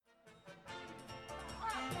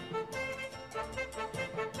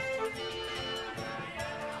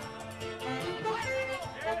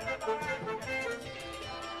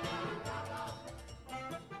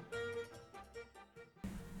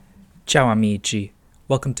Ciao, Amici.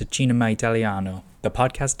 Welcome to Cinema Italiano, the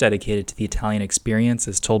podcast dedicated to the Italian experience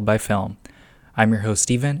as told by film. I'm your host,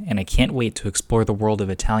 Steven, and I can't wait to explore the world of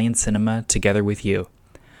Italian cinema together with you.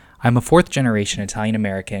 I'm a fourth-generation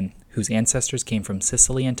Italian-American whose ancestors came from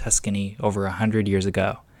Sicily and Tuscany over 100 years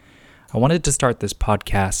ago. I wanted to start this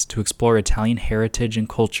podcast to explore Italian heritage and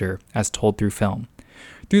culture as told through film.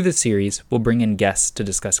 Through this series, we'll bring in guests to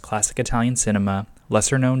discuss classic Italian cinema,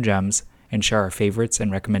 lesser-known gems, and share our favorites and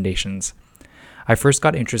recommendations. I first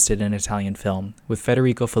got interested in Italian film with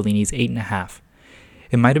Federico Fellini's 8½.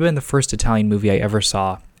 It might have been the first Italian movie I ever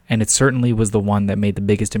saw, and it certainly was the one that made the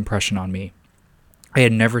biggest impression on me. I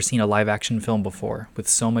had never seen a live-action film before, with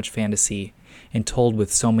so much fantasy, and told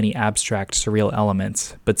with so many abstract, surreal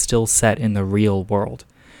elements, but still set in the real world.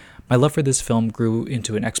 My love for this film grew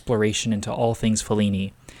into an exploration into all things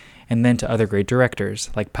Fellini, and then to other great directors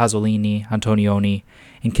like Pasolini, Antonioni,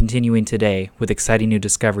 and continuing today with exciting new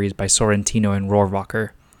discoveries by Sorrentino and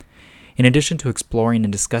Rohrwacher. In addition to exploring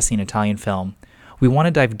and discussing Italian film, we want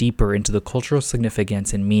to dive deeper into the cultural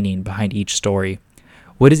significance and meaning behind each story.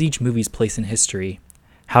 What is each movie's place in history?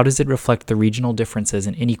 How does it reflect the regional differences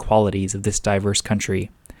and inequalities of this diverse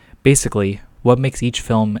country? Basically, what makes each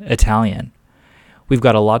film Italian? We've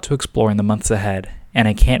got a lot to explore in the months ahead, and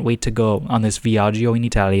I can't wait to go on this Viaggio in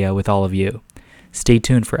Italia with all of you. Stay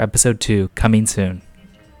tuned for episode 2 coming soon.